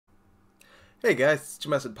Hey guys, it's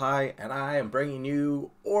Jameson Pie, and I am bringing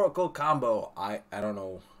you Oracle Combo. I don't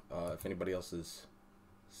know if anybody else has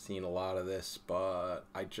seen a lot of this, but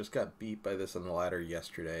I just got beat by this on the ladder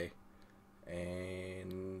yesterday,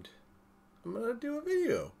 and I'm going to do a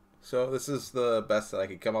video. So this is the best that I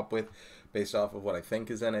could come up with based off of what I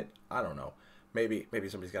think is in it. I don't know. Maybe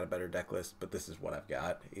somebody's got a better deck list, but this is what I've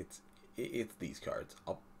got. It's these cards.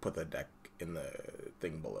 I'll put the deck in the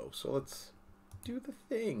thing below. So let's do the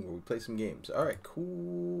thing where we play some games. Alright,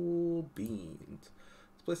 cool beans.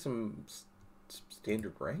 Let's play some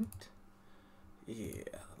standard ranked. Yeah,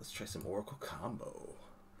 let's try some Oracle Combo.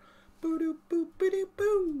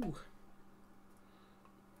 Boo-doo-boo-boo-doo-boo.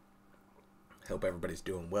 Hope everybody's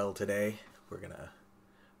doing well today. We're gonna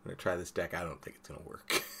try this deck. I don't think it's gonna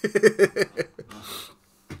work.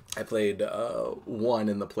 I played one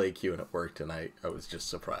in the play queue and it worked, and I was just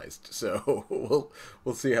surprised. So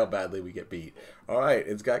we'll see how badly we get beat. All right,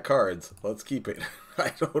 it's got cards. Let's keep it.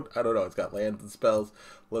 I don't know. It's got lands and spells.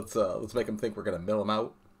 Let's make them think we're gonna mill them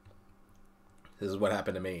out. This is what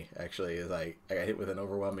happened to me actually. Is I got hit with an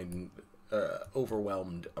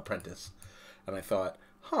overwhelmed apprentice, and I thought,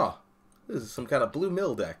 this is some kind of blue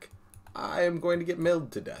mill deck. I am going to get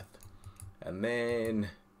milled to death, and then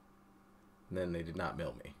they did not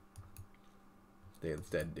mill me. They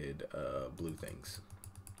instead did blue things.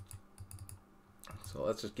 So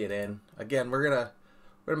let's just get in. Again, we're gonna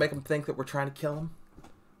make them think that we're trying to kill them.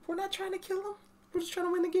 We're not trying to kill them. We're just trying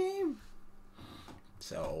to win the game.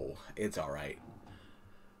 So it's all right.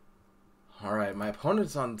 All right, my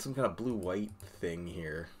opponent's on some kind of blue-white thing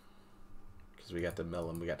here because we got to mill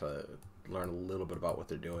them. We got to learn a little bit about what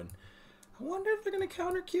they're doing. I wonder if they're gonna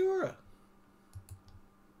counter Kiora.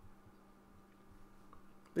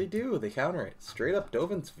 They do. They counter it. Straight up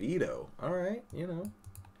Dovin's Veto. Alright, you know.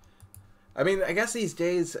 I mean, I guess these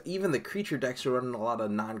days, even the creature decks are running a lot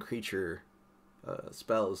of non-creature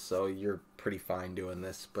spells, so you're pretty fine doing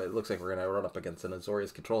this. But it looks like we're going to run up against an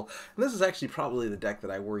Azorius Control. And this is actually probably the deck that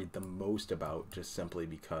I worried the most about, just simply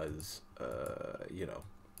because, you know,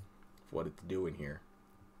 what it's doing here.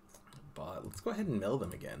 But let's go ahead and mill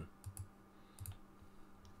them again.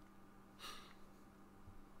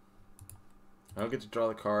 I don't get to draw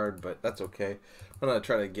the card, but that's okay. I'm going to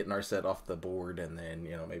try to get Narset off the board, and then,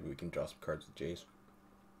 you know, maybe we can draw some cards with Jace.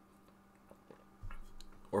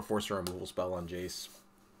 Or force a removal spell on Jace,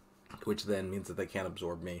 which then means that they can't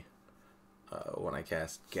absorb me when I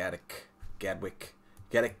cast Gadwick. Gadwick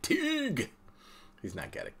Teague! He's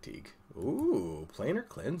not Gadwick Teague. Ooh, planar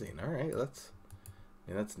cleansing. Alright,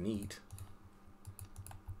 that's neat.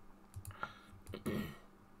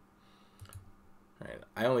 Alright,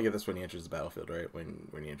 I only get this when he enters the battlefield, right? When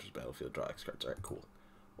he enters the battlefield, draw X cards. Alright, cool.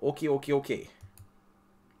 Okay.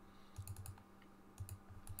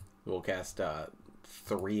 We'll cast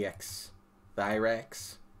 3X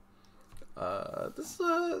Thryx. This is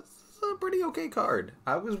a pretty okay card.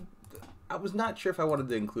 I was not sure if I wanted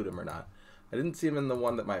to include him or not. I didn't see him in the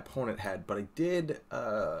one that my opponent had, but I did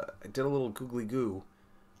a little googly goo,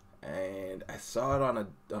 and I saw it on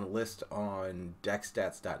a list on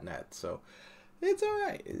deckstats.net. So it's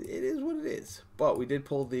alright. It is what it is. But we did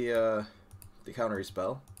pull the counter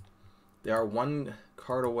spell. They are one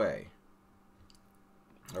card away,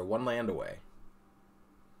 or one land away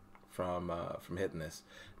from hitting this.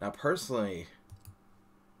 Now, personally,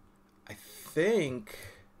 I think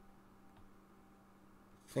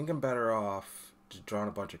I'm better off just drawing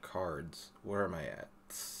a bunch of cards. Where am I at?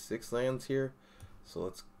 6 lands here. So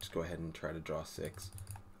let's just go ahead and try to draw 6.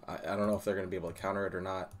 I don't know if they're going to be able to counter it or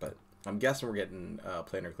not, but I'm guessing we're getting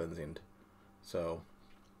planar cleansing. So,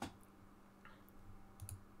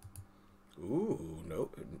 ooh,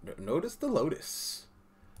 notice the Lotus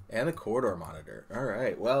and the corridor monitor. All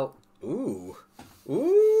right, well, ooh,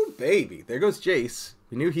 baby, there goes Jace.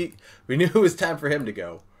 We knew it was time for him to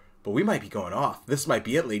go, but we might be going off. This might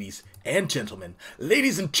be it, ladies and gentlemen.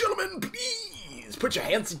 Ladies and gentlemen, please put your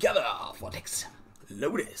hands together for Nyx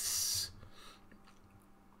Lotus.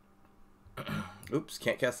 Oops,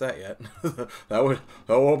 can't cast that yet. that would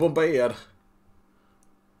be bad.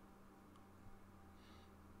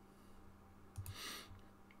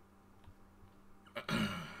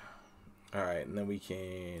 Alright, and then we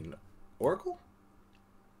can Oracle?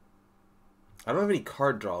 I don't have any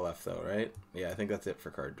card draw left though, right? Yeah, I think that's it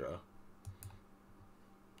for card draw.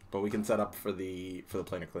 But we can set up for the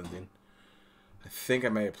planar cleansing. I think I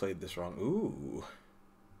may have played this wrong. Ooh.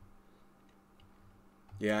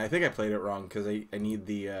 Yeah, I think I played it wrong because I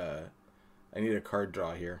need a card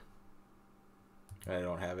draw here. And I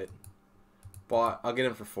don't have it. But I'll get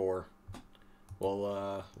him for 4.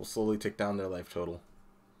 We'll slowly tick down their life total.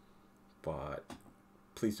 But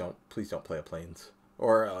please don't play a plains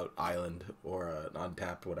or an island or an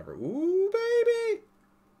untapped whatever. Ooh, baby.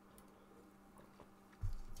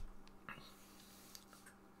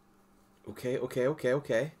 Okay.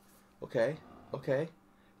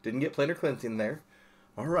 Didn't get planar cleansing there.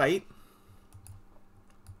 All right.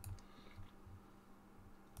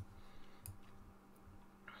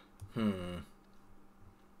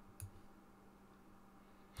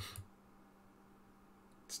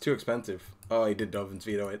 It's too expensive. Oh, he did Dovin's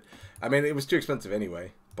veto it. I mean, it was too expensive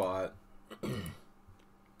anyway, but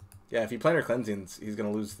yeah, if he planar cleansings, he's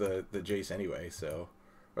gonna lose the Jace anyway. So,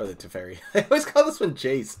 or the Teferi. I always call this one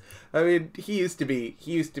Jace. I mean, he used to be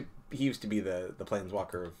the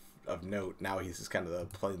planeswalker of note. Now he's just kind of the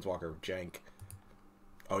planeswalker of jank.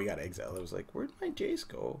 Oh, he got exiled. I was like, where'd my Jace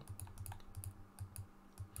go?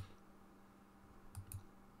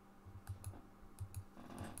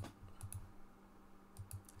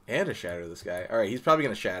 And a shatter this guy. Alright, he's probably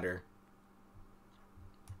going to shatter.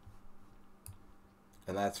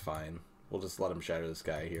 And that's fine. We'll just let him shatter this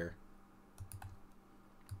guy here.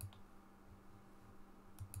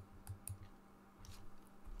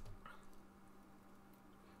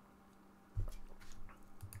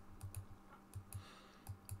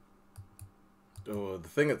 Oh, the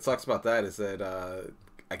thing that sucks about that is that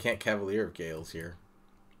I can't Cavalier of Gales here.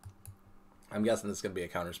 I'm guessing this is gonna be a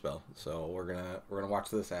counterspell, so we're gonna watch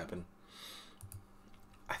this happen.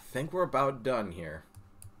 I think we're about done here.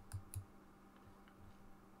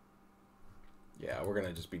 Yeah, we're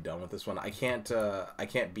gonna just be done with this one. I can't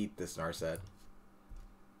beat this Narset.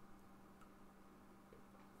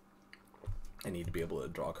 I need to be able to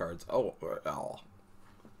draw cards. Oh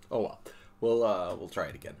well. We'll try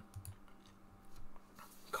it again.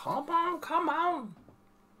 Come on.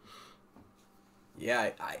 Yeah,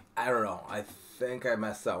 I don't know. I think I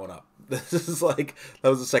messed that one up. This is like, that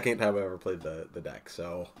was the second time I ever played the deck,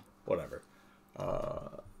 so whatever.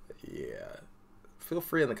 Yeah. Feel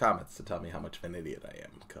free in the comments to tell me how much of an idiot I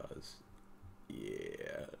am, because,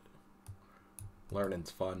 yeah.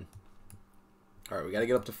 Learning's fun. Alright, we gotta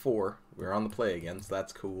get up to 4. We're on the play again, so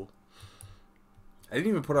that's cool. I didn't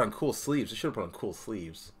even put on cool sleeves. I should have put on cool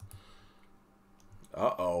sleeves.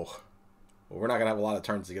 Uh-oh. Well, we're not gonna have a lot of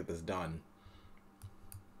turns to get this done.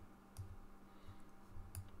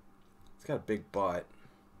 It's got a big butt.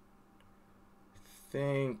 I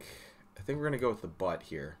think we're gonna go with the butt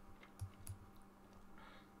here.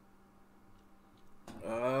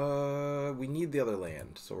 We need the other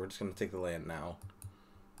land, so we're just gonna take the land now.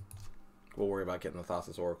 We'll worry about getting the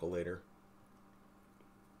Thassa's Oracle later.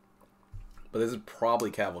 But this is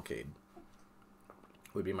probably Cavalcade.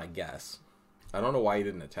 Would be my guess. I don't know why he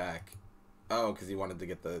didn't attack. Oh, because he wanted to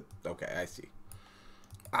get the... Okay, I see.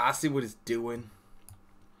 I see what he's doing.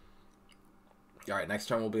 Alright, next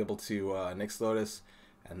turn we'll be able to Nyx Lotus,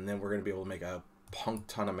 and then we're going to be able to make a punk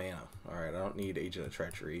ton of mana. Alright, I don't need Agent of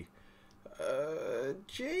Treachery.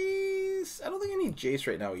 Jace... I don't think I need Jace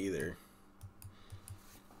right now either.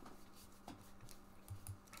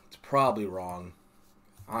 It's probably wrong.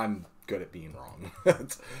 I'm good at being wrong.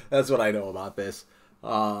 That's what I know about this.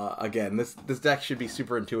 Again, this deck should be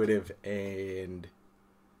super intuitive, and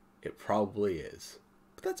it probably is.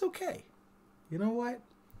 But that's okay. You know what?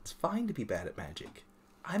 It's fine to be bad at Magic.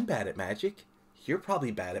 I'm bad at Magic. You're probably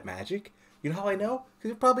bad at Magic. You know how I know? Because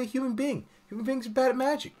you're probably a human being. Human beings are bad at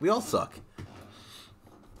Magic. We all suck.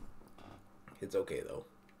 It's okay, though.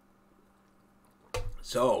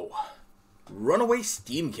 So, Runaway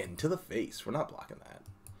Steamkin to the face. We're not blocking that.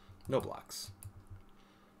 No blocks.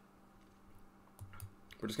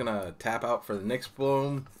 We're just going to tap out for the Nyx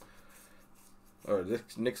Bloom. Or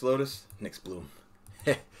Nyx Lotus. Nyx Bloom.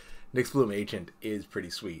 Nyx Bloom Agent is pretty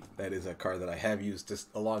sweet. That is a card that I have used just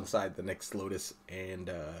alongside the Nyx Lotus. And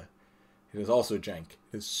it is also jank.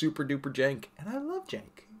 It is super duper jank. And I love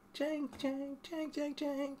jank. Jank, jank, jank, jank,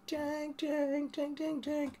 jank, jank, jank, jank, jank,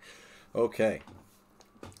 jank. Okay.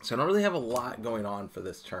 So I don't really have a lot going on for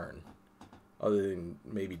this turn. Other than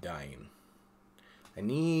maybe dying. I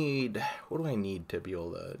need... What do I need to be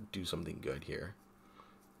able to do something good here?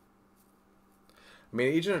 I mean,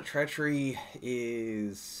 Agent of Treachery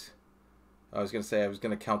is... I was going to say I was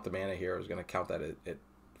going to count the mana here. I was going to count that at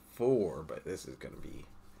 4, but this is going to be...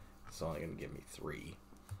 It's only going to give me 3.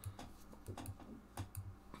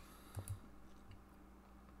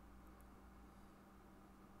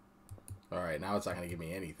 Alright, now it's not going to give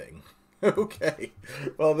me anything. Okay.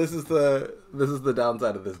 Well, this is the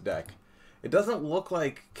downside of this deck. It doesn't look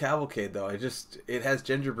like Cavalcade, though. It has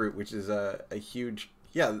Gingerbrute, which is a huge...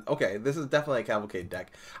 Yeah, okay, this is definitely a Cavalcade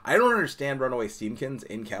deck. I don't understand Runaway Steamkins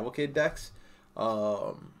in Cavalcade decks.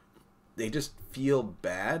 They just feel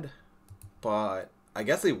bad, but I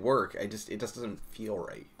guess they work. It just doesn't feel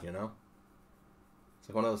right, you know? It's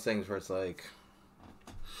like one of those things where it's like,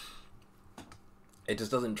 it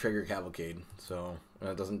just doesn't trigger Cavalcade, so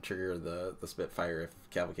it doesn't trigger the Spitfire if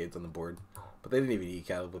Cavalcade's on the board. But they didn't even need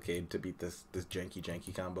Cavalcade to beat this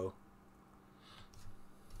janky combo.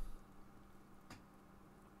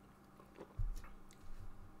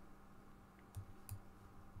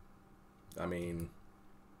 I mean,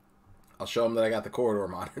 I'll show them that I got the corridor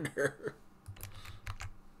monitor.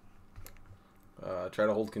 Try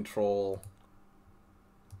to hold control.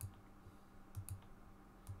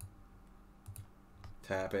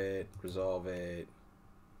 Tap it, resolve it.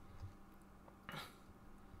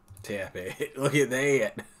 Tap it. Look at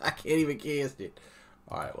that. I can't even cast it.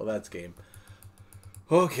 Alright, well that's game.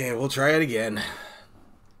 Okay, we'll try it again.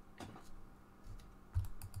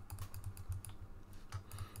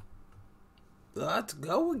 Let's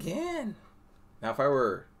go again. Now, if I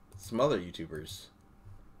were some other YouTubers,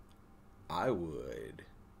 I would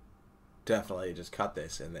definitely just cut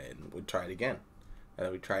this and then we'd try it again. And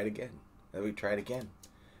then we'd try it again. And we'd try it again.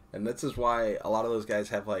 And this is why a lot of those guys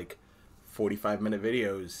have like 45-minute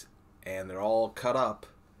videos and they're all cut up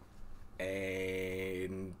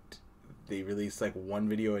and they release like one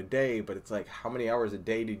video a day, but it's like, how many hours a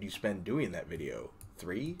day did you spend doing that video?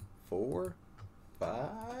 3, 4,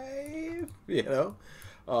 5? You know?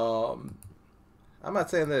 I'm not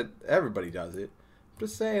saying that everybody does it. I'm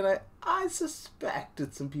just saying I suspect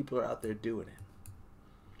that some people are out there doing it.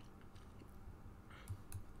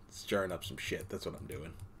 Stirring up some shit. That's what I'm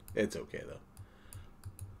doing. It's okay though.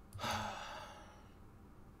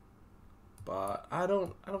 But I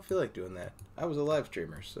don't feel like doing that. I was a live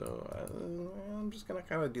streamer, so I'm just gonna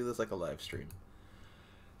kind of do this like a live stream.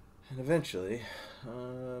 And eventually,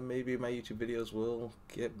 maybe my YouTube videos will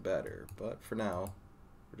get better. But for now,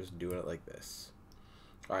 we're just doing it like this.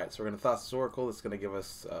 Alright, so we're going to Thassa Oracle. It's going to give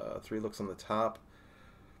us 3 looks on the top.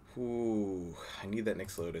 Ooh, I need that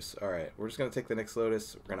Nyx Lotus. Alright, we're just going to take the Nyx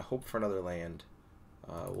Lotus. We're going to hope for another land.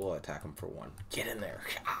 We'll attack him for 1. Get in there.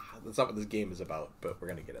 That's not what this game is about, but we're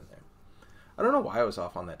going to get in there. I don't know why I was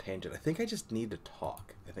off on that tangent. I think I just need to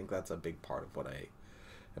talk. I think that's a big part of what I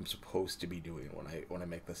am supposed to be doing when I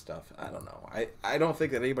make this stuff. I don't know. I don't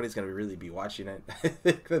think that anybody's going to really be watching it. I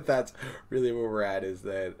think that that's really where we're at, is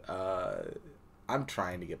that I'm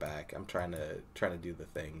trying to get back. I'm trying to do the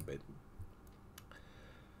thing, but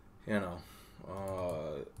you know,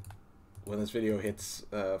 when this video hits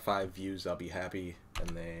 5 views, I'll be happy, and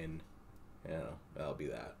then you know, that'll be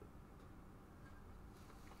that.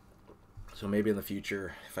 So maybe in the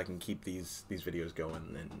future, if I can keep these videos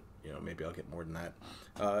going, then you know, maybe I'll get more than that.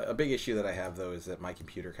 A big issue that I have though is that my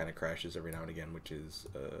computer kind of crashes every now and again, which is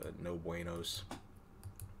no buenos.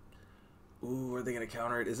 Ooh, are they gonna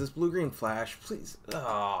counter it? Is this blue-green flash? Please.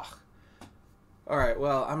 Oh. All right.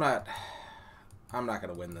 Well, I'm not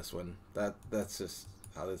gonna win this one. That's just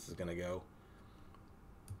how this is gonna go.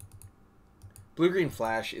 Blue-green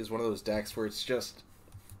flash is one of those decks where it's just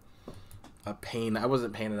a pain. I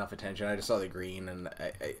wasn't paying enough attention. I just saw the green and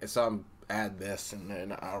I saw him add this, and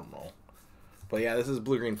then I don't know. But yeah, this is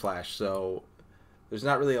blue-green flash, so there's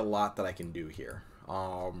not really a lot that I can do here.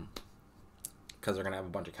 Because they're gonna have a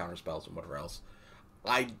bunch of counter spells and whatever else.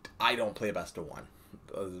 I don't play best of 1.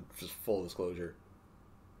 Just full disclosure.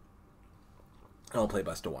 I don't play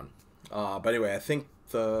best of 1. But anyway, I think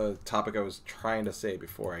the topic I was trying to say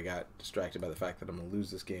before I got distracted by the fact that I'm gonna lose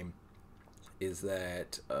this game is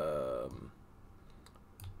that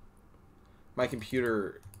my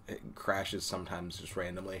computer crashes sometimes just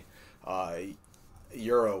randomly.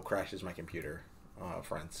 Euro crashes my computer.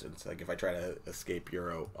 For instance, like if I try to escape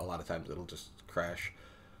Euro, a lot of times it'll just crash.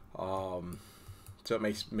 So it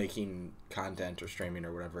makes making content or streaming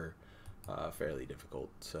or whatever fairly difficult.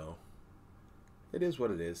 So it is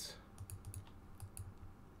what it is.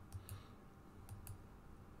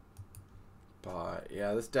 But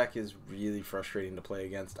yeah, this deck is really frustrating to play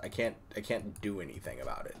against. I can't do anything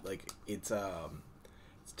about it. Like it's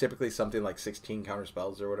typically something like 16 counter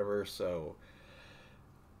spells or whatever. So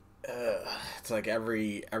it's like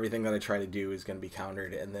everything that I try to do is going to be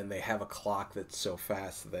countered, and then they have a clock that's so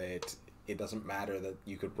fast that it doesn't matter that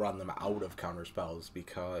you could run them out of counter spells,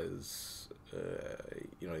 because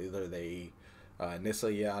you know, either they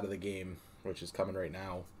Nissa you out of the game, which is coming right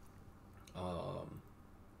now,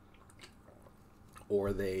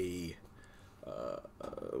 or they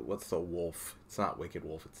what's the wolf? It's not Wicked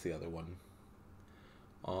Wolf, it's the other one.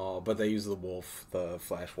 But they use the wolf, the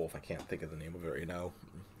flash wolf. I can't think of the name of it right now.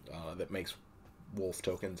 That makes wolf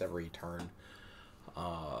tokens every turn,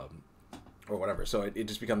 or whatever. So it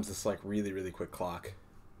just becomes this like really quick clock,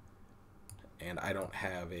 and I don't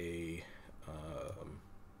have a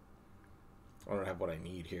I don't have what I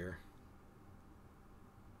need here.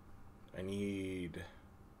 I need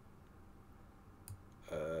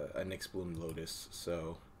a Nyx Lotus,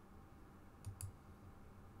 so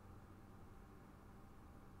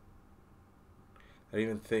I don't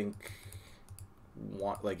even think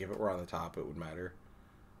like if it were on the top it would matter.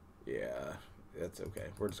 Yeah, that's okay.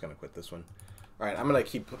 We're just gonna quit this one. All right, I'm gonna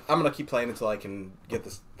keep playing until I can get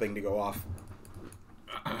this thing to go off.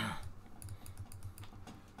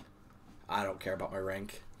 I don't care about my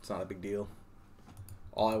rank. It's not a big deal.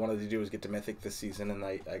 All I wanted to do was get to Mythic this season, and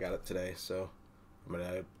I got it today, so I'm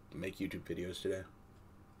gonna make YouTube videos today.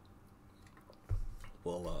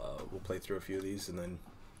 We'll play through a few of these, and then,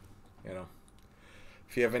 you know,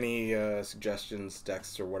 if you have any suggestions,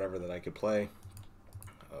 decks, or whatever that I could play,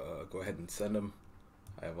 go ahead and send them.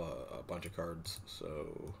 I have a bunch of cards,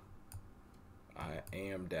 so I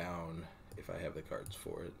am down if I have the cards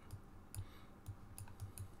for it.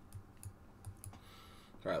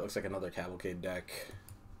 Alright, looks like another Cavalcade deck.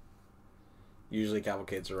 Usually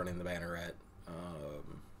Cavalcades are running the Banneret.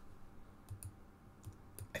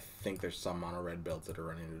 I think there's some mono red builds that are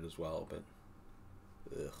running it as well, but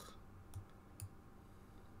ugh.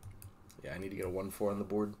 Yeah, I need to get a 1/4 on the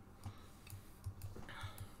board.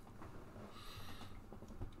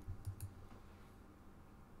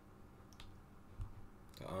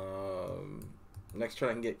 Next turn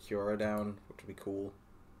I can get Kiora down, which would be cool.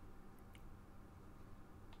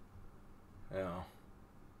 Yeah.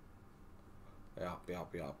 Yep.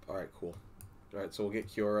 Alright, cool. Alright, so we'll get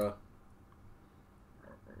Kiora.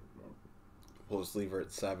 We'll just leave her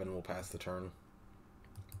at 7. We'll pass the turn.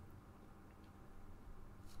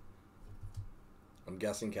 I'm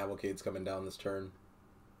guessing Cavalcade's coming down this turn.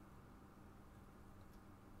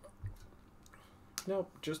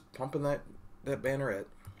 Nope, just pumping that Banneret.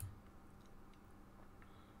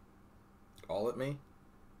 All at me.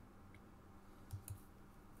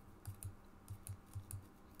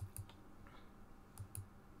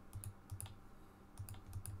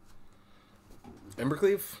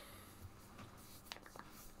 Embercleave?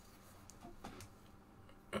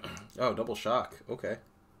 Oh, double shock. Okay.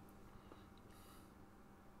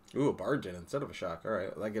 Ooh, a Bargain instead of a shock.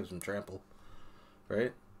 Alright, that gives him trample.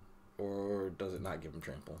 Right? Or does it not give him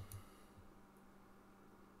trample?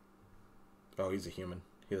 Oh, he's a human.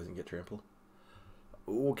 He doesn't get trample.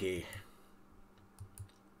 Okay.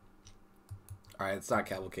 Alright, it's not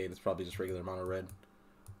Cavalcade. It's probably just regular mono red.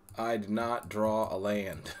 I did not draw a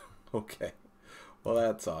land. Okay. Well,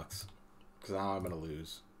 that sucks. Because now I'm going to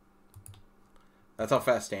lose. That's how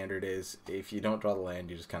fast standard is. If you don't draw the land,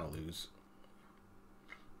 you just kind of lose.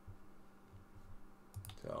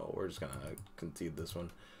 So we're just going to concede this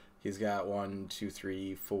one. He's got 1, 2,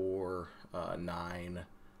 3, 4, 9,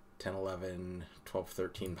 10, 11, 12,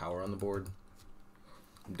 13 power on the board.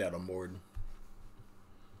 I'm dead on board.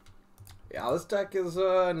 Yeah, this deck is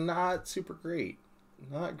not super great.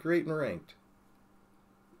 Not great in ranked.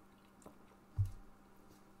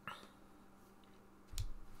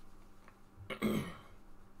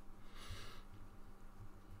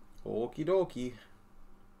 Okie dokie.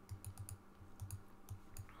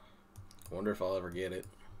 Wonder if I'll ever get it.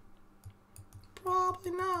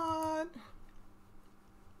 Probably not.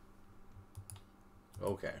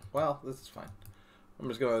 Okay, well, this is fine. I'm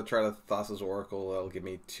just going to try to Thassa's Oracle. That'll give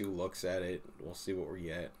me 2 looks at it. We'll see what we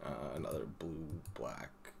get. Another blue-black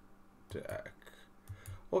deck.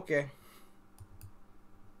 Okay.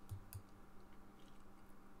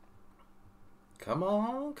 Come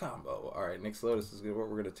on, combo. Alright, Nyx Lotus is what we're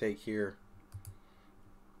going to take here.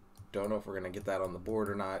 Don't know if we're going to get that on the board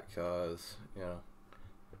or not, because, you know,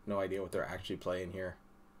 no idea what they're actually playing here.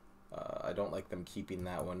 I don't like them keeping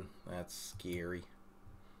that one. That's scary.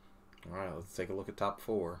 Alright, let's take a look at top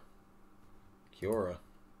 4. Kiora.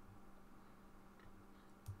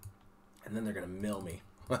 And then they're going to mill me.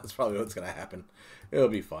 That's probably what's going to happen. It'll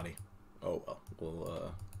be funny. Oh,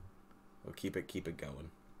 well. We'll keep it going.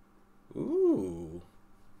 Ooh.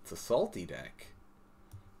 It's a salty deck.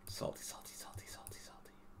 Salty.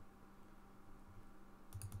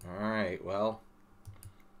 Alright, well.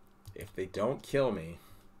 If they don't kill me...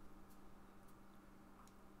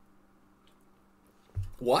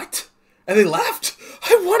 What? And they left?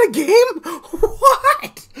 I won a game?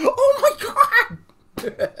 What? Oh my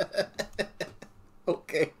god!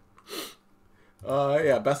 Okay.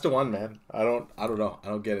 Yeah, best of 1, man. I don't know. I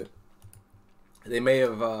don't get it. They may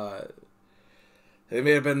have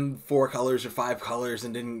been 4 colors or 5 colors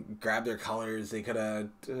and didn't grab their colors. They could have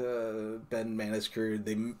been mana screwed.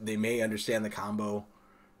 They may understand the combo,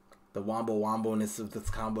 the wombo-ness of this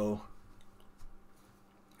combo.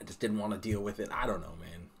 I just didn't want to deal with it. I don't know,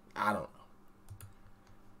 man. I don't know.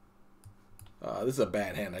 This is a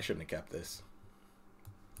bad hand. I shouldn't have kept this.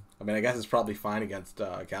 I mean, I guess it's probably fine against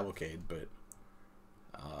Cavalcade, but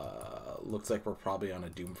looks like we're probably on a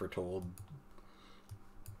Doom Foretold.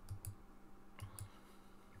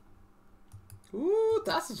 Ooh,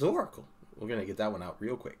 Thassa's Oracle. We're going to get that one out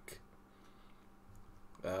real quick.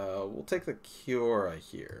 We'll take the Kiora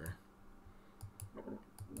here.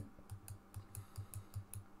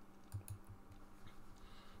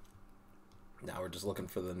 Now we're just looking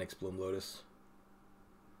for the Nyx Lotus.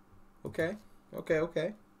 Okay, okay,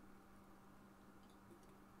 okay.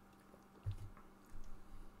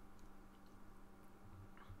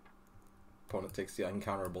 Opponent takes the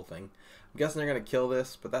uncounterable thing. I'm guessing they're going to kill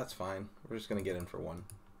this, but that's fine. We're just going to get in for one.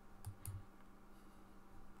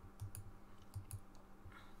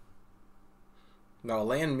 Now, a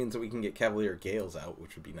land means that we can get Cavalier of Gales out,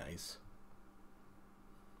 which would be nice.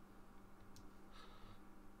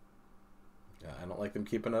 I don't like them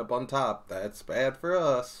keeping up on top. That's bad for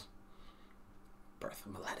us. Birth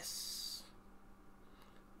of my lattice.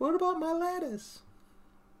 What about my lattice?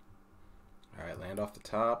 Alright, land off the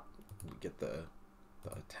top. We get the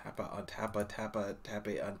tappa, untappa, tappa,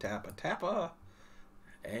 tappa, untappa, tappa.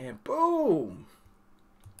 And boom!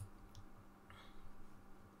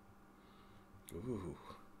 Ooh.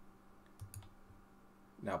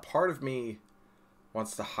 Now, part of me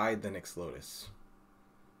wants to hide the Nyx Lotus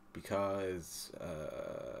because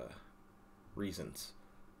reasons,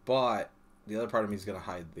 but the other part of me is going to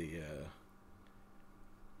hide the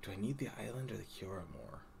do I need the island or the Kiora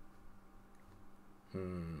more?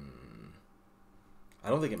 I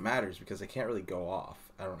don't think it matters because I can't really go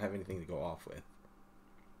off. I don't have anything to go off with.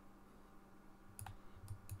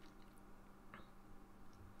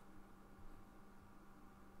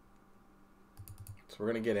 So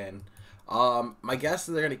we're going to get in. My guess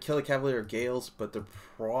is they're going to kill a Cavalier of Gales, but they're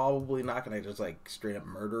probably not going to just like straight up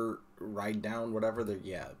murder, ride down, whatever. They're,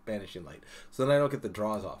 yeah, Banishing Light. So then I don't get the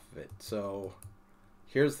draws off of it. So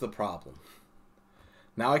here's the problem.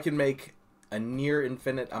 Now I can make a near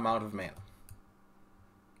infinite amount of mana.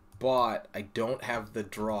 But I don't have the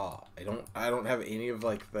draw. I don't have any of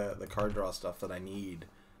like the card draw stuff that I need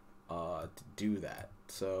to do that.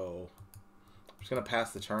 So I'm just going to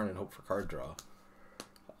pass the turn and hope for card draw.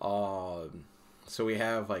 So we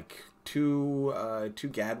have like two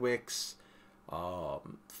Gadwicks,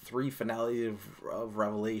 3 Finale of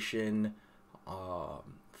Revelation, 4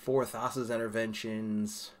 Thassa's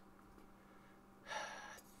Interventions.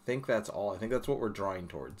 I think that's all. I think that's what we're drawing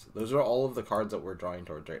towards. Those are all of the cards that we're drawing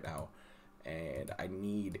towards right now. And I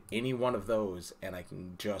need any one of those and I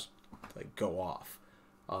can just like go off.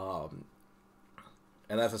 And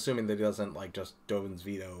that's assuming that he doesn't like just Dovin's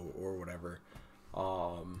Veto or whatever.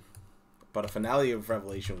 But a Finale of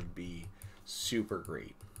Revelation would be super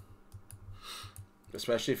great.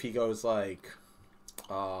 Especially if he goes like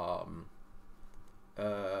Elspeth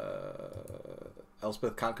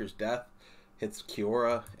Conquers Death, hits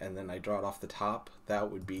Kiora, and then I draw it off the top.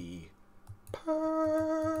 That would be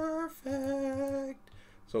perfect.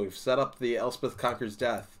 So we've set up the Elspeth Conquers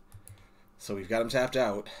Death. So we've got him tapped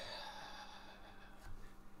out.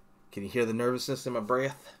 Can you hear the nervousness in my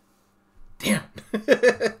breath? Damn.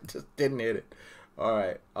 Just didn't hit it.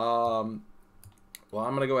 Alright. Well,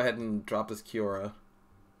 I'm going to go ahead and drop this Kiora.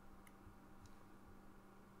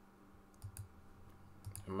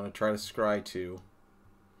 I'm going to try to scry too.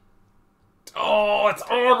 Oh, it's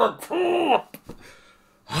on the top!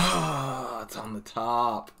 It's on the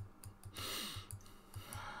top.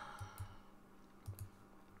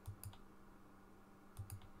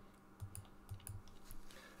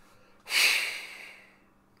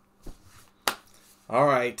 All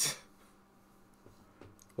right.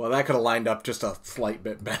 Well, that could have lined up just a slight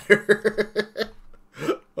bit better.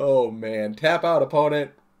 Oh, man. Tap out,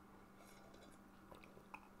 opponent.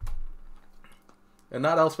 And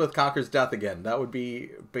not Elspeth Conquers Death again. That would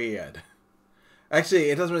be bad. Actually,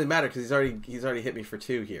 it doesn't really matter because he's already hit me for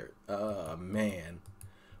 2 here. Oh, man.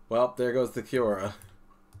 Well, there goes the Kiora.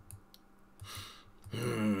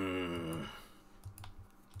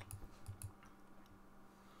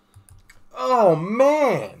 Oh,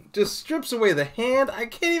 man. Just strips away the hand. I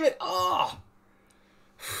can't even... Oh.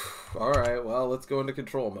 Alright, well, let's go into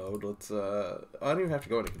control mode. Let's, I don't even have to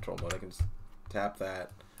go into control mode. I can just tap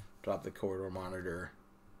that. Drop the corridor monitor.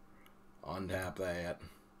 Untap that.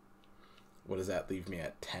 What does that leave me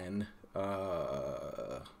at? 10.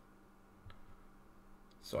 So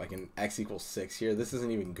I can X equals 6 here. This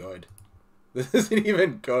isn't even good. This isn't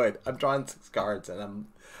even good. I'm drawing 6 cards and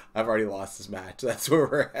I've already lost this match. That's where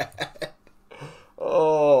we're at.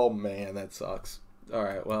 Oh man, that sucks.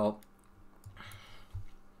 Alright, well.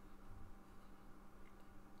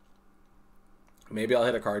 Maybe I'll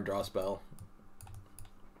hit a card draw spell.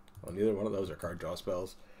 Well, neither one of those are card draw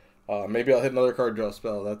spells. Maybe I'll hit another card draw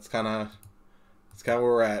spell. That's kind of where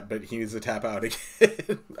we're at. But he needs to tap out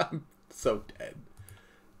again. I'm so dead.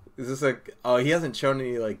 Is this like... Oh, he hasn't shown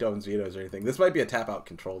any like Dovin's Vetoes or anything. This might be a tap out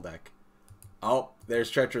control deck. Oh,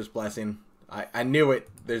 there's Treacherous Blessing. I knew it.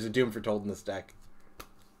 There's a Doom Foretold in this deck.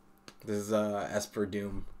 This is Esper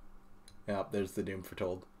Doom. Yep, there's the Doom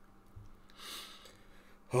Foretold.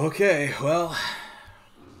 Okay, well,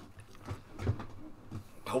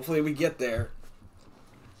 hopefully we get there.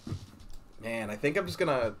 Man, I think I'm just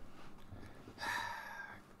gonna... I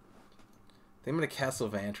think I'm gonna Castle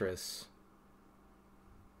Vantress.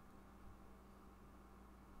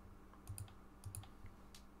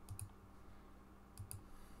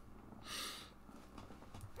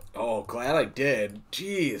 Oh, glad I did.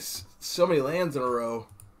 Jeez, so many lands in a row.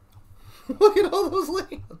 Look at all those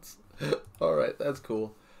lands. Alright, that's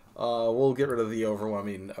cool. We'll get rid of the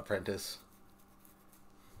Overwhelming Apprentice.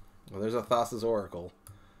 Well, there's a Thassa's Oracle.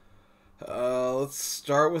 Let's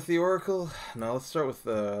start with the Oracle. No, let's start with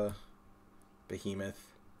the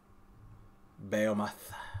Behemoth.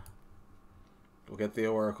 Behemoth. We'll get the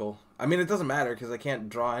Oracle. I mean, it doesn't matter because I can't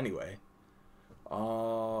draw anyway.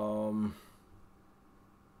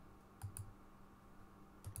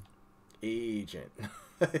 Agent.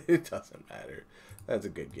 It doesn't matter. That's a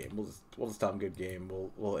good game. We'll just tell him good game.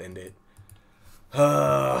 We'll end it.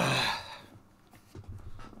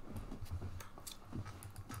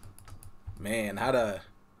 Man, how to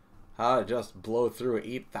just blow through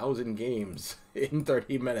 8,000 games in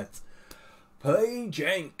 30 minutes. Play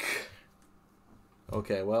jank.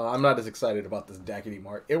 Okay, well, I'm not as excited about this deck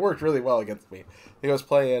anymore. It worked really well against me. I think I was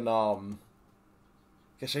playing, I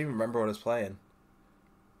guess I don't even remember what I was playing.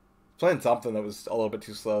 Playing something that was a little bit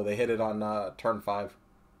too slow. They hit it on turn 5.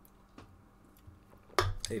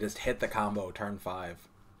 They just hit the combo turn 5.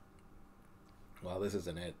 Well, this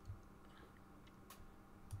isn't it.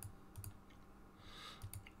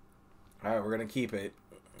 Alright, we're going to keep it.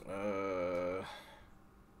 I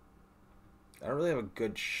don't really have a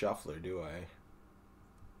good shuffler, do I?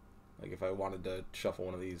 Like, if I wanted to shuffle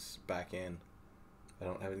one of these back in, I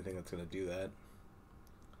don't have anything that's going to do that.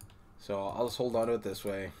 So I'll just hold on to it this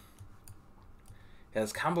way. Yeah,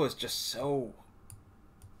 this combo is just so...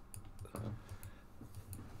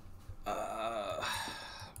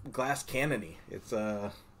 glass cannon-y. It's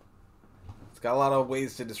got a lot of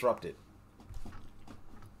ways to disrupt it.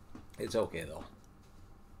 It's okay, though.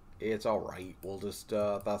 It's alright. We'll just,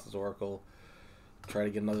 Thassa's Oracle, try to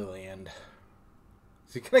get another land.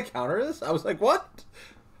 Is he gonna counter this? I was like, what?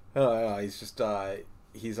 Oh, he's just,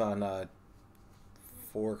 he's on,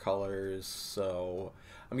 4 colors, so...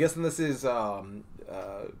 I'm guessing this is,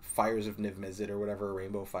 Fires of Niv-Mizzet or whatever,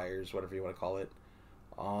 Rainbow Fires, whatever you want to call it.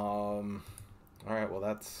 Alright, well,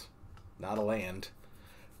 that's not a land.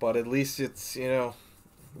 But at least it's, you know,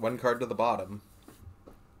 1 card to the bottom.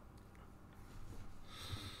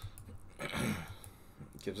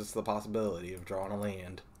 Gives us the possibility of drawing a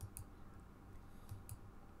land.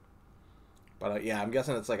 But yeah, I'm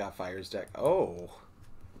guessing it's like a Fires deck. Oh,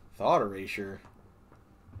 Thought Erasure.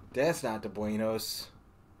 That's not the Buenos.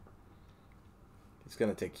 He's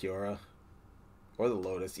gonna take Kiora or the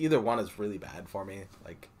Lotus. Either one is really bad for me.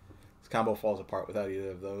 Like, this combo falls apart without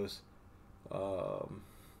either of those. So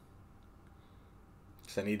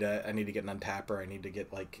I need to get an untapper. I need to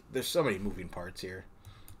get, like, there's so many moving parts here.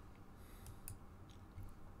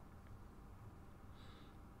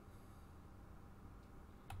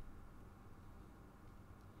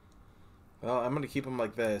 Well, I'm going to keep him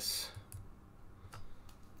like this.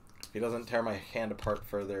 If he doesn't tear my hand apart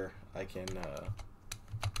further, I can,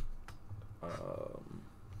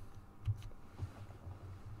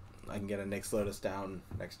 get a Nyx Lotus down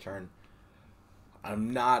next turn.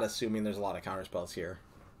 I'm not assuming there's a lot of counter spells here,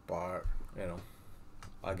 but, you know,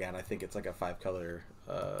 again, I think it's like a 5-color,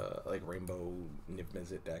 like Rainbow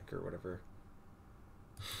Niv-Mizzet deck or whatever.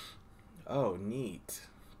 Oh, neat.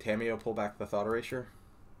 Tamiyo pull back the Thought Erasure?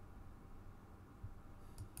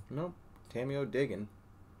 Nope. Tamiyo digging.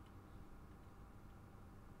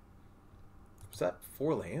 Was that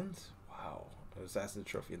 4 lands? Wow. Assassin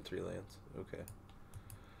Trophy and 3 lands. Okay.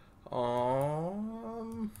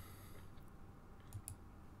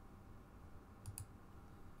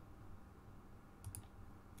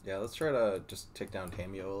 Yeah, let's try to just take down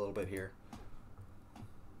Tamiyo a little bit here.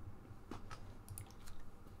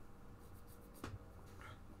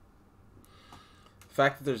 The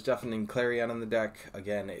fact that there's Deafening Clarion in the deck,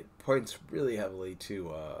 again, it points really heavily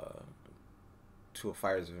to a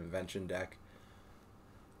Fires of Invention deck.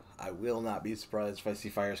 I will not be surprised if I see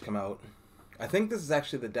Fires come out. I think this is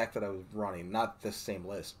actually the deck that I was running. Not the same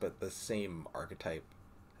list, but the same archetype.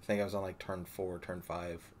 I think I was on like turn 4, turn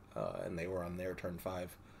 5, and they were on their turn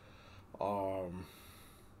 5.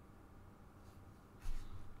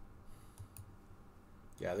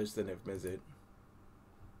 Yeah, there's the Niv Mizzet.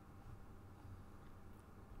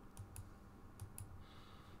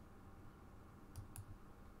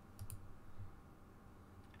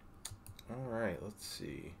 Alright, let's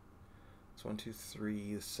see. It's 1, 2,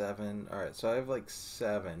 3, 7. Alright, so I have like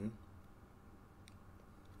 7.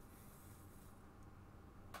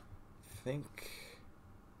 I think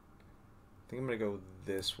I'm gonna go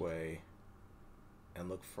this way and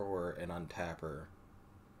look for an untapper.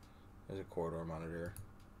 There's a corridor monitor.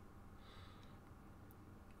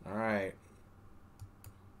 Alright.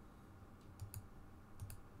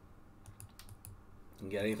 You can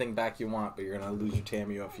get anything back you want, but you're gonna lose your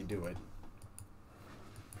Tamio if you do it.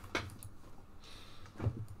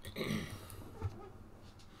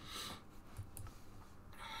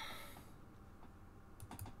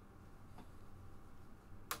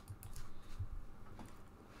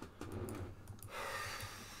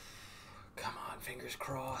 Come on, fingers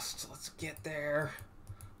crossed. Let's get there.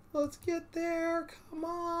 Let's get there. Come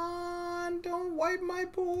on. Don't wipe my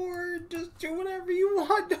board. Just do whatever you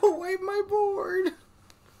want. Don't wipe my board.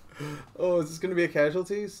 Oh, is this going to be a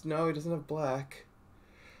casualties? No, he doesn't have black.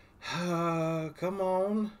 Come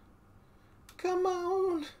on. Come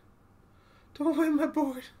on. Don't wipe my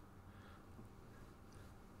board.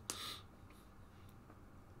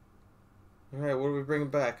 Alright, what are we bringing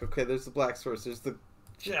back? Okay, there's the black source. There's the...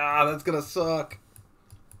 Ah, that's going to suck.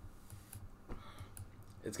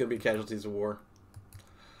 It's going to be casualties of war.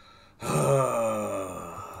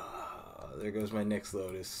 There goes my Nyx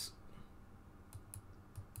Lotus.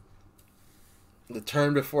 The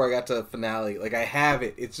turn before I got to the finale. Like, I have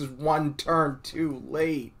it. It's just one turn too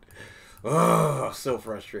late. Oh, so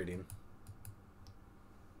frustrating.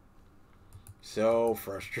 So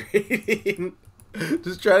frustrating.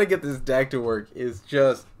 Just trying to get this deck to work is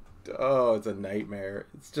just... Oh, it's a nightmare.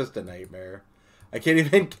 It's just a nightmare. I can't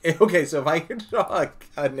even... Okay, so if I can draw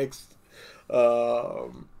a Nyx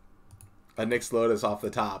Lotus off the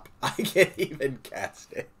top, I can't even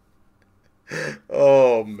cast it.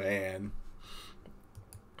 Oh, man.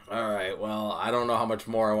 Alright, well, I don't know how much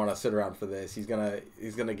more I want to sit around for this. He's gonna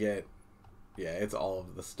get... Yeah, it's all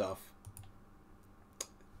of the stuff.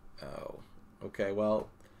 Oh. Okay, well...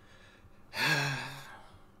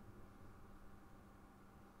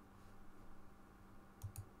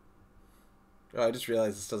 Oh, I just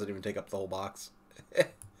realized this doesn't even take up the whole box.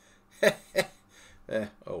 Oh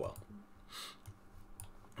well.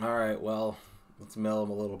 Alright, well, let's mill him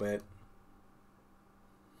a little bit.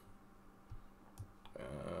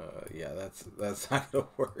 Yeah, that's not gonna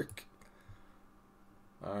work.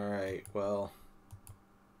 Alright, well.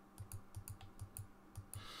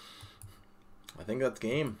 I think that's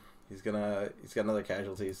game. He's got another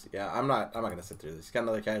casualties. Yeah, I'm not gonna sit through this. He's got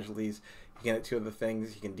another casualties. He can hit 2 other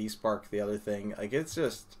things. He can despark the other thing. Like, it's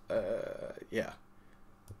just yeah.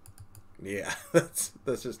 Yeah, that's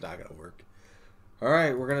just not gonna work.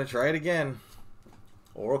 Alright, we're gonna try it again.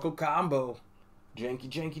 Oracle combo. Janky,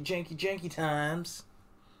 janky, janky, janky times.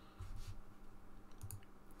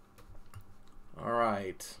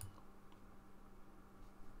 Alright.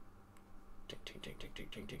 Tink, tink, tink, tink,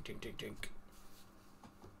 tink, tink, tink, tink, tink.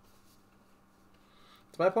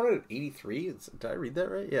 Is my opponent at 83? Did I read that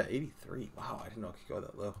right? Yeah, 83. Wow, I didn't know it could go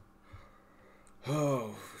that low.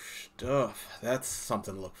 Oh, stuff. That's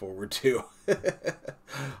something to look forward to.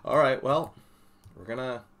 Alright, well, we're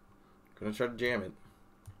gonna try to jam it.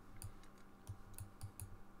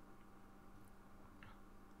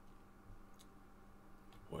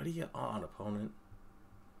 What are you on, opponent?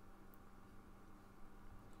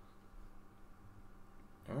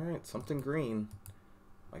 Alright, something green.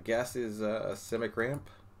 My guess is a Simic Ramp.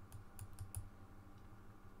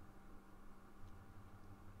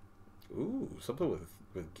 Ooh, something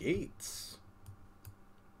with gates.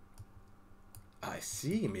 I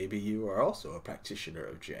see. Maybe you are also a practitioner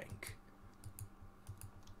of jank.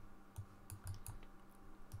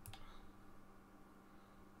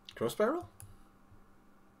 Cross Spiral?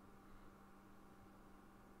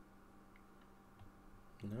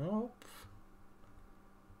 Nope.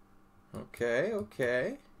 Okay,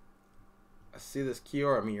 okay. I see this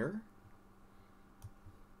Kiora mirror.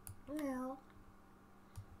 Meow.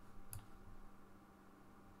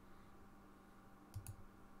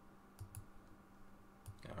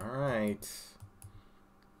 Alright.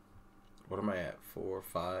 What am I at? 4,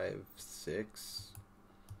 5, 6,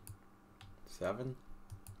 7?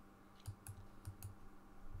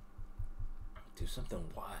 Do something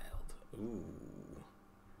wild. Ooh.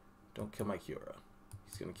 Don't kill my Kiora.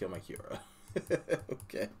 He's gonna kill my Kiora.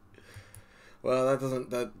 Okay. Well,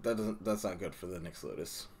 that's not good for the Nyx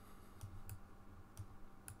Lotus.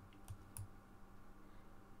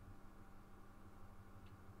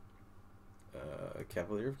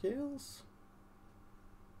 Cavalier of Gales?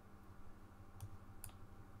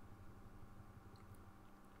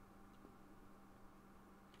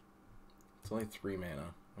 It's only 3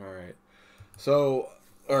 mana. Alright. So,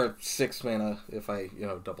 or 6 mana if I,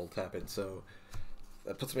 double tap it. So,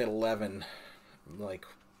 that puts me at 11. I'm like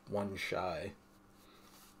 1 shy.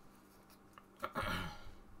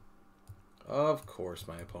 Of course,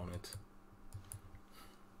 my opponent.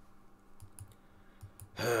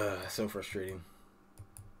 So frustrating.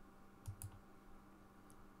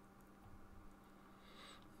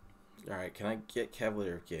 Alright, can I get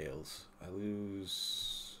Cavalier of Gales? I'm gonna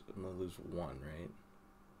lose 1, right?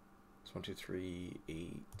 It's 1, 2, 3,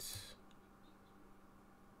 8.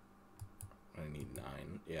 I need 9.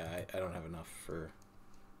 Yeah, I don't have enough for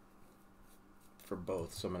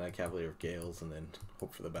both, so I'm gonna Cavalier of Gales and then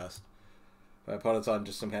hope for the best. My opponent's on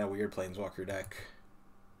just some kind of weird Planeswalker deck.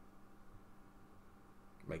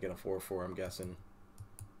 Making a 4/4, I'm guessing.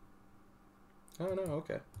 Oh no,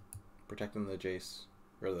 okay. Protecting the Jace.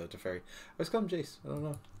 Or the Teferi. I always call him Jace. I don't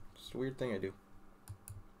know. Just a weird thing I do.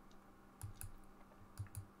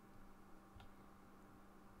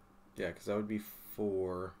 Yeah, because that would be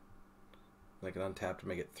 4. Like an untap to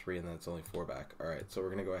make it 3, and then it's only 4 back. Alright, so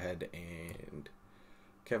we're going to go ahead and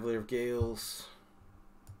Cavalier of Gales.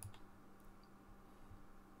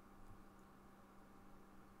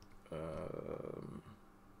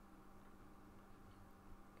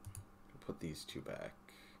 Put these 2 back.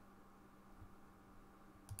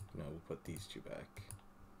 No, we'll put these 2 back.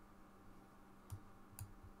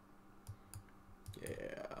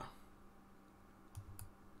 Yeah.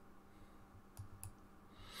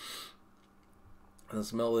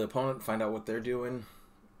 Let's mill the opponent, find out what they're doing.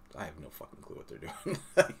 I have no fucking clue what they're doing.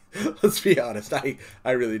 Let's be honest. I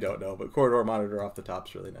really don't know, but Corridor Monitor off the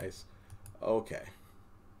top's really nice. Okay.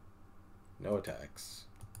 No attacks.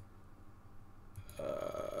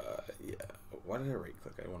 Yeah. Why did I right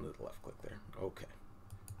click? I wanted to left click there. Okay.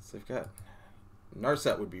 So they've got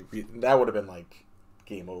Narset would be that would have been like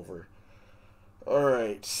game over. All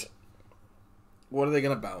right. What are they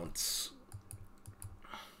gonna bounce?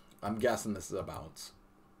 I'm guessing this is a bounce.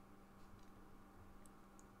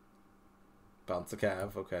 Bounce the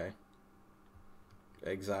Cav, okay.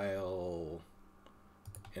 Exile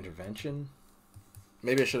Intervention.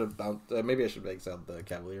 Maybe I should have bounced. Maybe I should have exiled the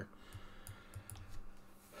Cavalier.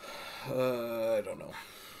 I don't know.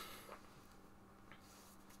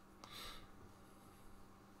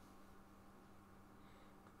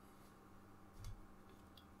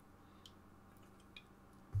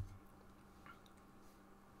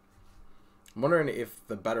 I'm wondering if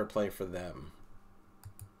the better play for them.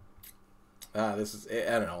 This is,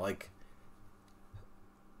 I don't know, like,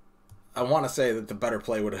 I want to say that the better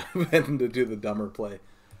play would have been to do the dumber play.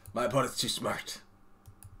 My opponent's too smart.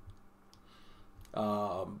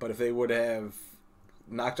 But if they would have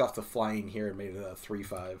knocked off the flying here and made it a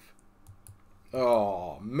 3/5.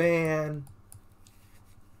 Oh, man.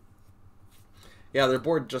 Yeah, their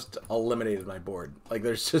board just eliminated my board. Like,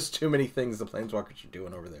 there's just too many things the Planeswalkers are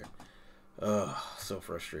doing over there. Ugh, so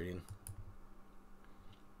frustrating.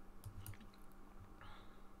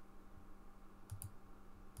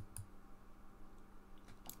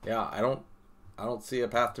 Yeah, I don't see a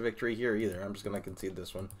path to victory here either. I'm just gonna concede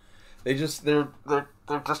this one. They're just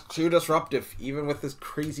too disruptive, even with this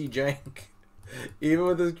crazy jank. Even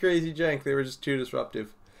with this crazy jank, they were just too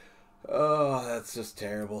disruptive. Oh, that's just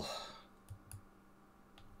terrible.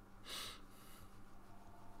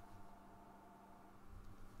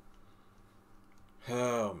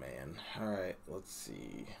 Oh, man. Alright, let's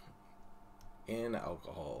see. In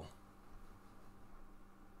alcohol.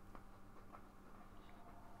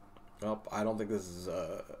 Well, I don't think this is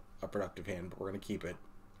a productive hand, but we're going to keep it.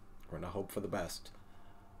 We're going to hope for the best.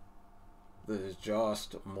 There's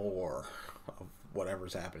just more of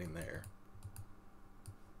whatever's happening there.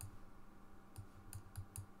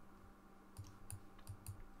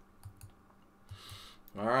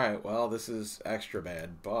 Alright, well, this is extra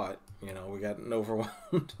bad, but, you know, we got an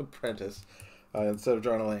Overwhelmed Apprentice. Instead of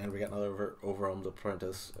drawing a land, we got another Overwhelmed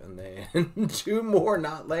Apprentice, and then 2 more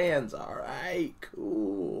not lands. Alright,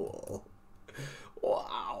 cool.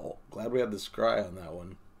 Wow. Glad we had the scry on that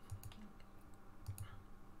one.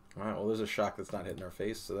 Alright, well, there's a shock that's not hitting our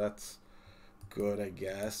face, so that's good, I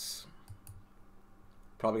guess.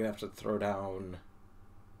 Probably gonna have to throw down...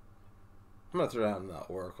 I'm gonna throw down the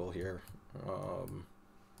Oracle here.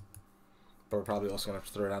 But we're probably also going to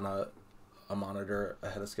have to throw down a monitor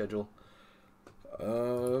ahead of schedule.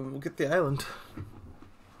 We'll get the island.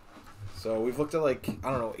 So we've looked at like,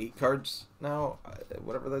 I don't know, 8 cards now,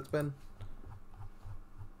 whatever that's been.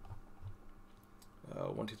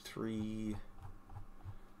 1, 2, 3.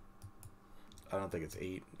 I don't think it's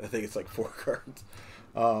 8. I think it's like 4 cards.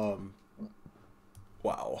 Wow.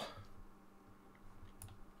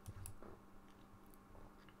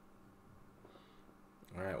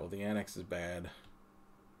 Alright, well the Annex is bad.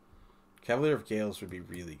 Cavalier of Gales would be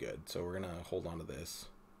really good, so we're going to hold on to this.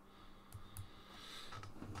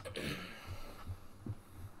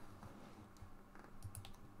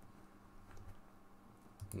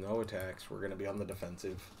 No attacks. We're going to be on the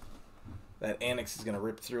defensive. That Annex is going to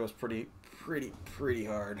rip through us pretty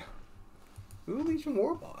hard. Ooh, Legion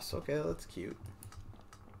War Boss. Okay, that's cute.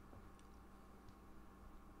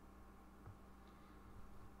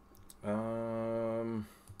 I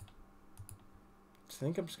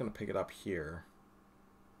think I'm just going to pick it up here.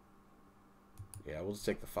 Yeah, we'll just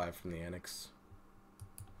take the 5 from the Annex.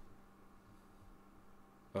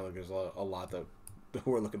 Oh, look, there's a lot that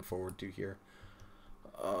we're looking forward to here.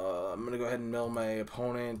 I'm going to go ahead and mill my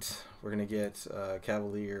opponent. We're going to get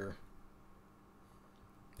Cavalier.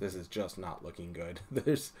 This is just not looking good.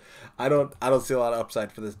 I don't see a lot of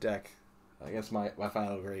upside for this deck. I guess my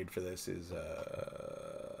final grade for this is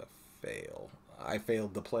fail. I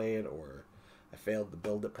failed to play it, or I failed to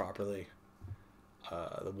build it properly.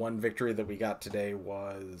 The one victory that we got today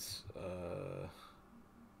was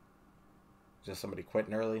just somebody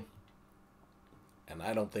quitting early. And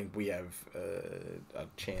I don't think we have a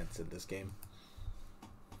chance in this game.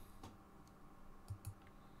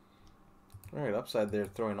 Alright, upside they're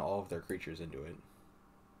throwing all of their creatures into it.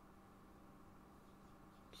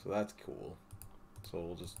 So that's cool. So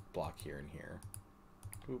we'll just block here and here.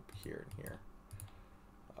 Boop, here and here.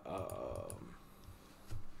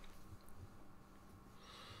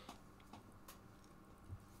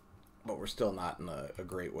 But we're still not in a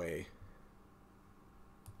great way.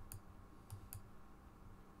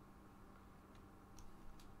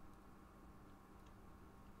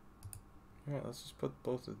 Alright, let's just put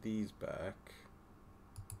both of these back.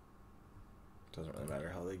 Doesn't really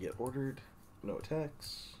matter how they get ordered. No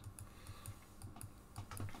attacks.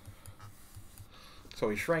 So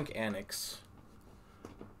we shrank Annex,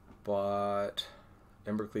 but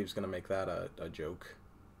Embercleave's going to make that a joke.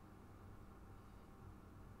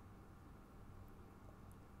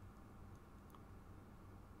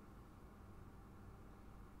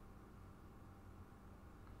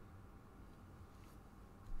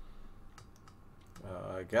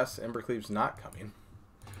 I guess Embercleave's not coming.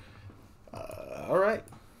 Alright.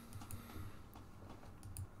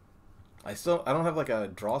 I don't have like a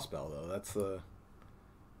draw spell though. That's the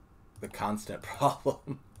constant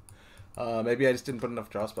problem. Maybe I just didn't put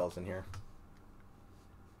enough draw spells in here.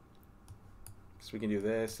 So we can do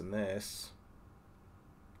this and this.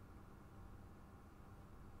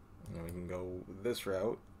 And then we can go this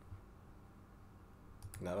route.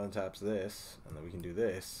 And that untaps this. And then we can do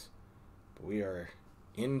this. But we are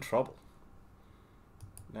in trouble.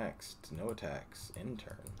 Next, no attacks. In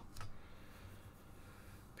turn.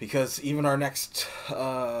 Because even our next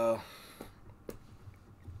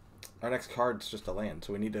card's just a land,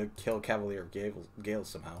 so we need to kill Cavalier of Gales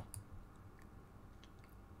somehow.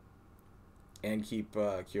 And keep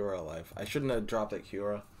Kiora alive. I shouldn't have dropped that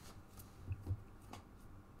Kiora.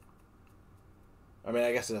 I mean,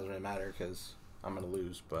 I guess it doesn't really matter because I'm going to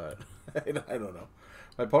lose, but I don't know.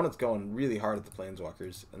 My opponent's going really hard at the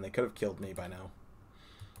Planeswalkers, and they could have killed me by now.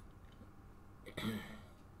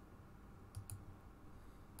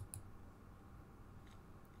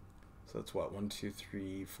 So that's what? 1, 2,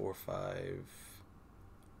 3, 4, 5.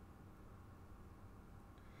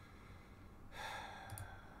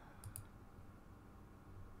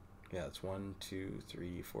 Yeah, it's 1, 2,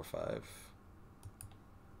 3, 4, 5.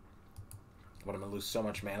 But I'm gonna lose so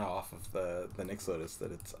much mana off of the Nyx Lotus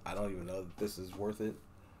that I don't even know that this is worth it.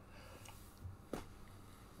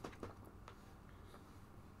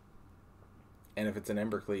 And if it's an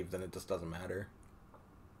Embercleave, then it just doesn't matter.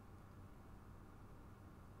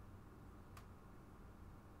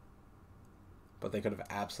 But they could have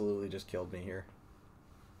absolutely just killed me here.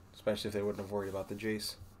 Especially if they wouldn't have worried about the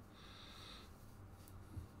Jace.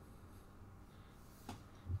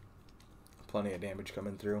 Plenty of damage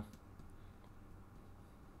coming through.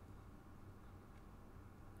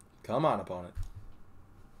 Come on, opponent.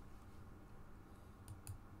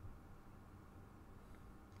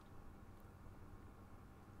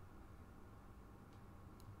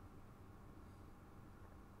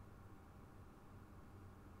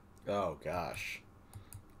 Oh, gosh.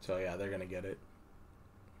 So yeah, they're gonna get it.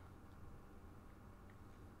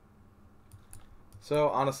 So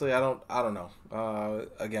honestly, I don't know.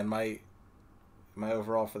 Again, my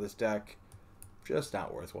overall for this deck, just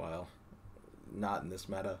not worthwhile. Not in this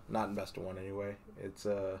meta. Not in best of one anyway. It's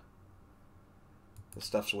the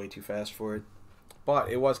stuff's way too fast for it. But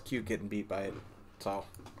it was cute getting beat by it. So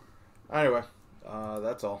anyway,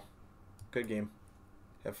 that's all. Good game.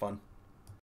 Have fun.